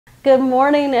Good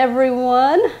morning,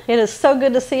 everyone. It is so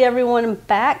good to see everyone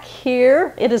back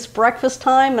here. It is breakfast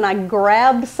time and I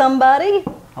grabbed somebody.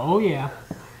 Oh yeah.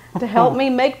 To help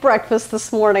me make breakfast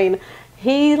this morning.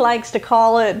 He likes to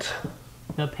call it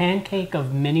the pancake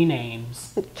of many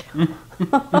names.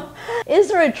 Is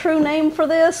there a true name for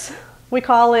this? We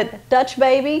call it Dutch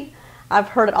baby. I've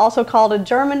heard it also called a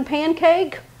German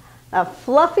pancake, a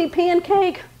fluffy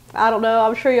pancake. I don't know.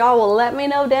 I'm sure y'all will let me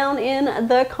know down in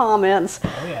the comments.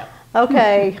 Oh yeah.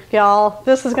 Okay, y'all,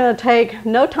 this is going to take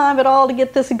no time at all to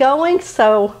get this going,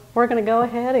 so we're going to go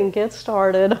ahead and get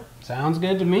started. Sounds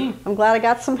good to me. I'm glad I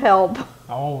got some help.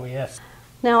 Oh yes.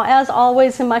 Now, as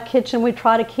always in my kitchen, we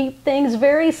try to keep things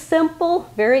very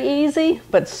simple, very easy,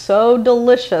 but so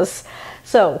delicious.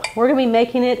 So we're going to be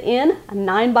making it in a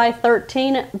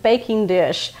 9x13 baking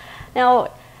dish.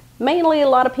 Now, mainly a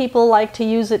lot of people like to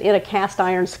use it in a cast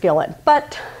iron skillet,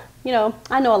 but you know,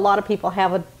 I know a lot of people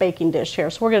have a baking dish here,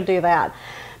 so we're going to do that.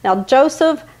 Now,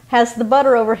 Joseph has the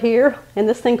butter over here, and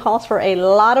this thing calls for a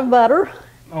lot of butter.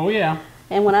 Oh yeah.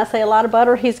 And when I say a lot of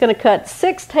butter, he's going to cut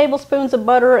 6 tablespoons of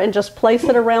butter and just place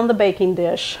it around the baking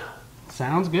dish.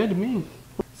 Sounds good to me.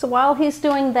 So while he's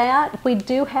doing that, we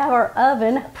do have our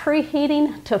oven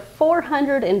preheating to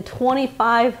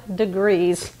 425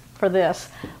 degrees for this,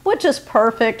 which is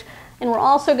perfect. And we're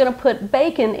also going to put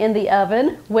bacon in the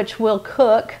oven, which will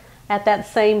cook at that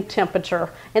same temperature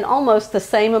in almost the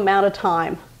same amount of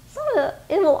time. So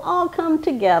it'll all come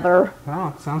together.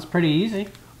 Wow, sounds pretty easy.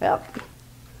 Yep.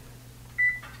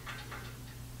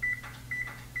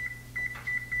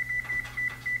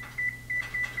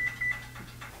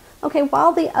 Okay,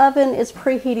 while the oven is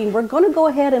preheating, we're going to go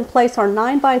ahead and place our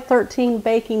 9x13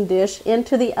 baking dish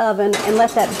into the oven and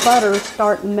let that butter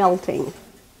start melting.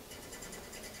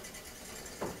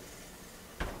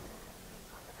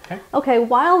 Okay,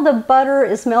 while the butter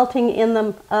is melting in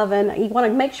the oven, you want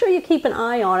to make sure you keep an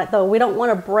eye on it though. We don't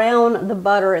want to brown the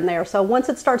butter in there. So once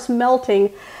it starts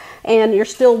melting and you're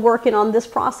still working on this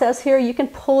process here, you can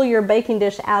pull your baking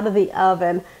dish out of the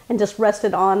oven and just rest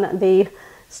it on the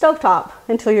stovetop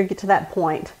until you get to that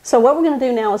point. So what we're going to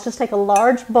do now is just take a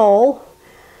large bowl.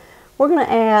 We're going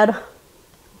to add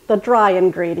the dry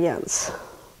ingredients,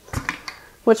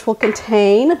 which will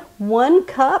contain 1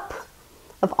 cup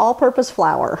of all-purpose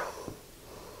flour.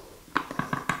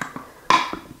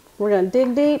 We're going to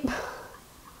dig deep,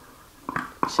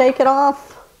 shake it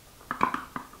off,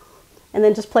 and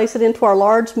then just place it into our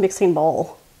large mixing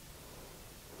bowl.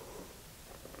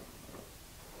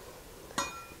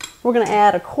 We're going to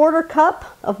add 1/4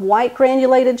 cup of white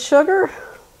granulated sugar.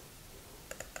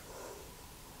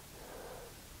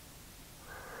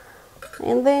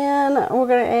 And then we're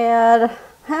going to add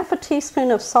 1/2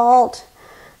 teaspoon of salt.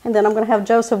 And then I'm going to have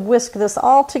Joseph whisk this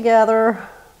all together.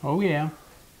 Oh yeah.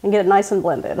 And get it nice and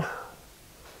blended.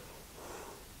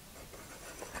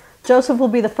 Joseph will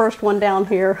be the first one down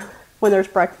here when there's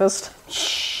breakfast.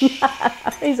 He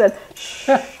said, shh.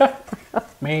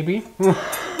 Maybe.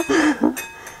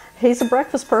 He's a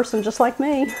breakfast person just like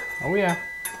me. Oh yeah.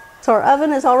 So our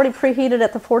oven is already preheated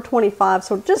at the 425,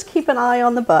 so just keep an eye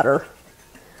on the butter.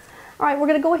 All right, we're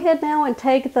going to go ahead now and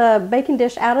take the baking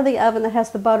dish out of the oven that has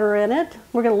the butter in it.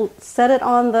 We're going to set it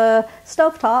on the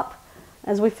stovetop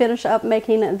as we finish up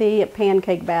making the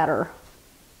pancake batter.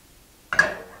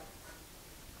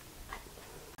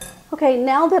 Okay,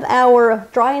 now that our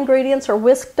dry ingredients are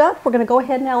whisked up, we're going to go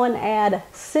ahead now and add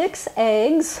 6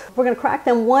 eggs. We're going to crack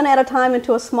them one at a time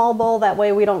into a small bowl. That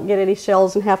way we don't get any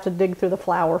shells and have to dig through the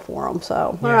flour for them.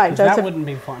 So, yeah, all right, Joseph. That wouldn't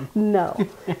be fun. No.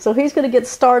 So he's going to get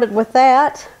started with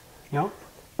that. Yep.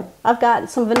 I've got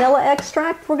some vanilla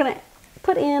extract. We're going to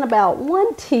put in about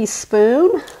 1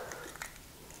 teaspoon.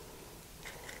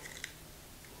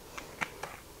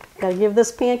 Got to give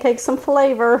this pancake some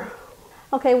flavor.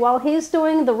 Okay, while he's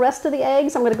doing the rest of the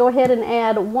eggs, I'm going to go ahead and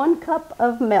add 1 cup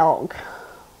of milk.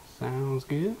 Sounds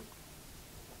good.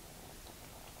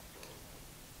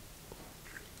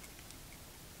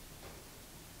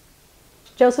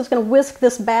 Joseph's going to whisk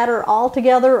this batter all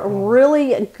together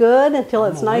really good until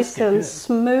it's nice and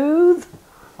smooth.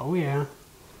 Oh yeah.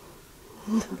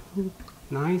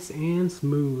 Nice and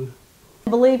smooth.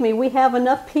 Believe me, we have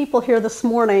enough people here this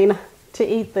morning to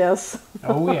eat this.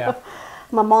 Oh yeah.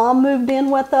 My mom moved in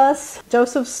with us.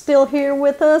 Joseph's still here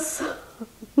with us.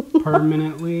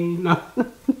 Permanently? No.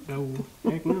 No.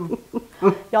 Heck no.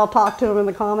 Y'all talk to him in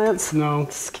the comments. No.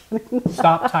 Just kidding.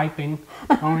 Stop typing.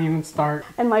 Don't even start.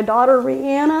 And my daughter,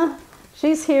 Rihanna,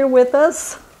 she's here with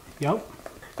us. Yep.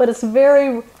 But it's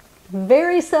very,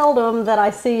 very seldom that I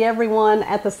see everyone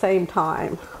at the same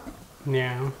time.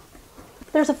 Yeah.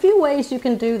 There's a few ways you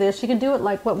can do this. You can do it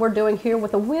like what we're doing here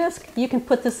with a whisk. You can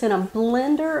put this in a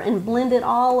blender and blend it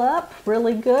all up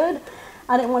really good.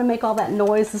 I didn't want to make all that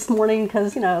noise this morning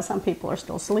because, you know, some people are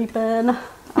still sleeping.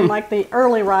 Unlike the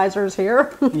early risers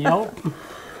here. Yep.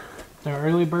 The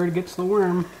early bird gets the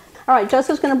worm. All right,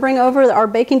 Joseph's going to bring over our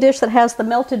baking dish that has the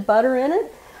melted butter in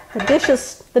it.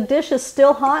 The dish is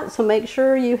still hot, so make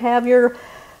sure you have your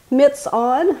mitts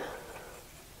on. All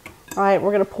right,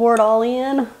 we're going to pour it all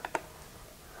in.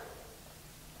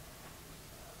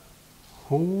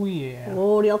 Oh yeah.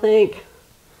 What do y'all think?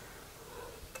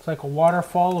 It's like a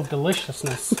waterfall of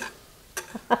deliciousness.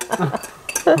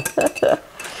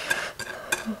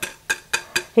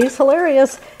 He's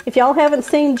hilarious. If y'all haven't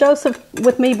seen Joseph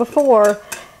with me before,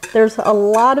 there's a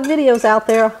lot of videos out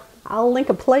there. I'll link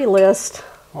a playlist.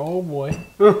 Oh boy.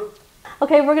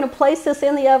 Okay, we're going to place this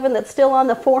in the oven that's still on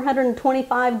the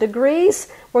 425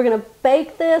 degrees. We're going to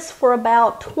bake this for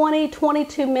about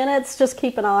 20-22 minutes. Just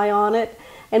keep an eye on it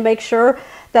and make sure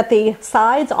that the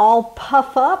sides all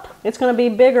puff up. It's going to be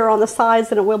bigger on the sides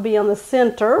than it will be on the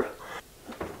center.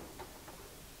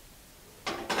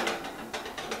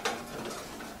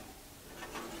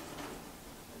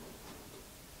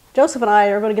 Joseph and I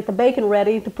are going to get the bacon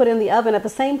ready to put in the oven at the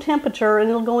same temperature, and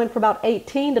it'll go in for about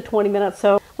 18 to 20 minutes.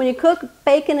 So when you cook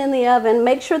bacon in the oven,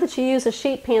 make sure that you use a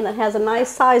sheet pan that has a nice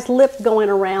sized lip going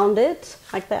around it,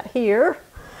 like that here.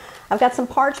 I've got some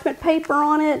parchment paper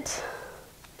on it.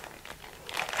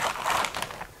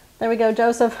 There we go,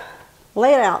 Joseph.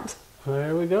 Lay it out.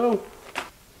 There we go.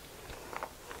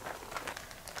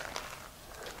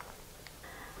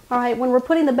 All right, when we're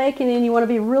putting the bacon in, you want to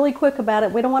be really quick about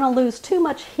it. We don't want to lose too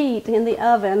much heat in the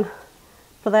oven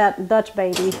for that Dutch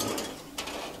baby.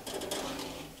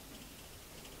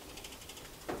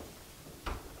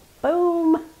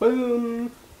 Boom.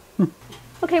 Boom.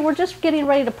 Okay, we're just getting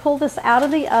ready to pull this out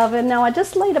of the oven. Now, I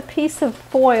just laid a piece of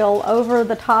foil over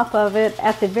the top of it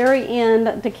at the very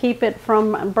end to keep it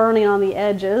from burning on the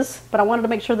edges. But I wanted to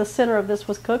make sure the center of this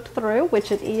was cooked through, which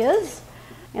it is.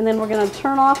 And then we're going to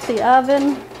turn off the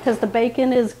oven because the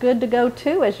bacon is good to go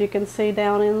too, as you can see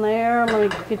down in there. Let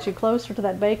me get you closer to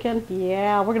that bacon.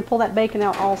 Yeah, we're going to pull that bacon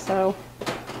out also.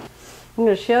 I'm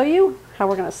going to show you how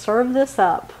we're going to serve this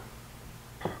up.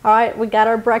 All right, we got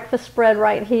our breakfast spread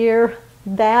right here.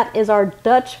 That is our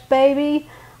Dutch baby,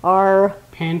 our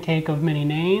Pancake of many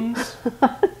names.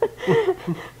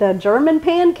 the German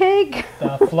pancake.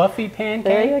 The fluffy pancake.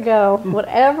 There you go.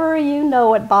 Whatever you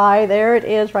know it by, there it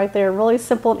is right there. Really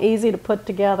simple and easy to put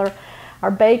together.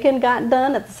 Our bacon got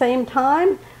done at the same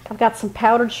time. I've got some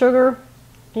powdered sugar.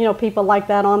 You know, people like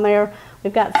that on there.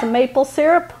 We've got some maple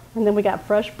syrup, and then we got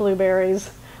fresh blueberries.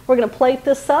 We're going to plate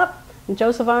this up, and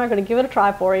Joseph and I are going to give it a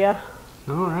try for you.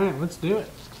 All right, let's do it.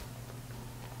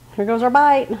 Here goes our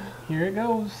bite. Here it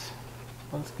goes.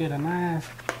 Let's get a nice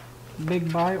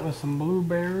big bite with some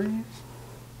blueberries.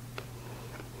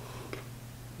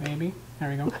 Maybe. There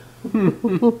we go.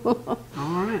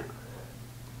 All right.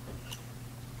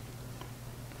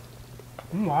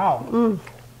 Wow. Mm.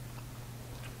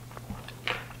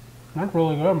 That's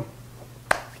really good.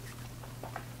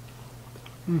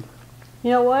 You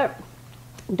know what?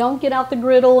 Don't get out the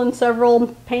griddle and several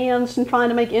pans and trying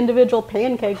to make individual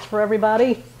pancakes for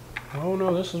everybody. Oh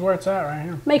no, this is where it's at right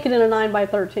here. Make it in a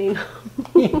 9x13.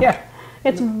 Yeah.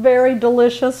 It's very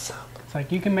delicious. It's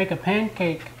like you can make a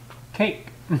pancake cake.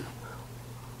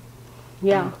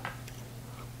 Yeah.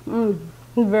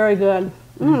 Very good.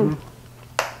 All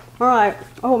right.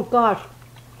 Oh gosh.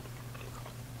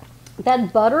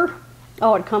 That butter,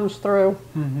 oh, it comes through.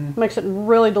 Makes it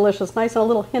really delicious. Nice and a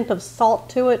little hint of salt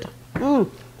to it.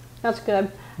 That's good.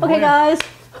 Okay, guys.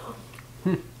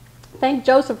 Thank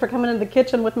Joseph for coming into the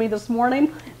kitchen with me this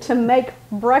morning to make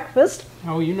breakfast.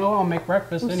 Oh, you know I'll make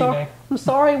breakfast any day. I'm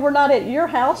sorry we're not at your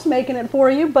house making it for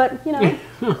you, but you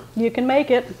know, you can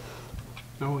make it.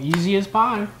 Oh, easy as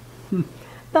pie.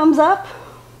 Thumbs up,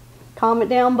 comment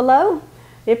down below.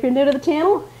 If you're new to the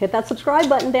channel, hit that subscribe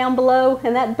button down below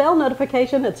and that bell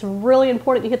notification. It's really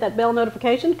important you hit that bell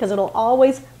notification because it'll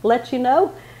always let you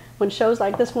know when shows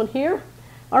like this one here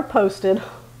are posted.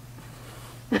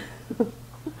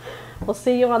 We'll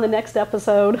see you on the next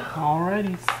episode.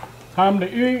 Alrighty, time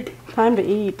to eat. Time to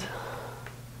eat.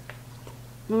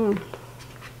 Don't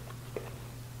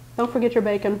forget your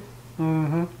bacon.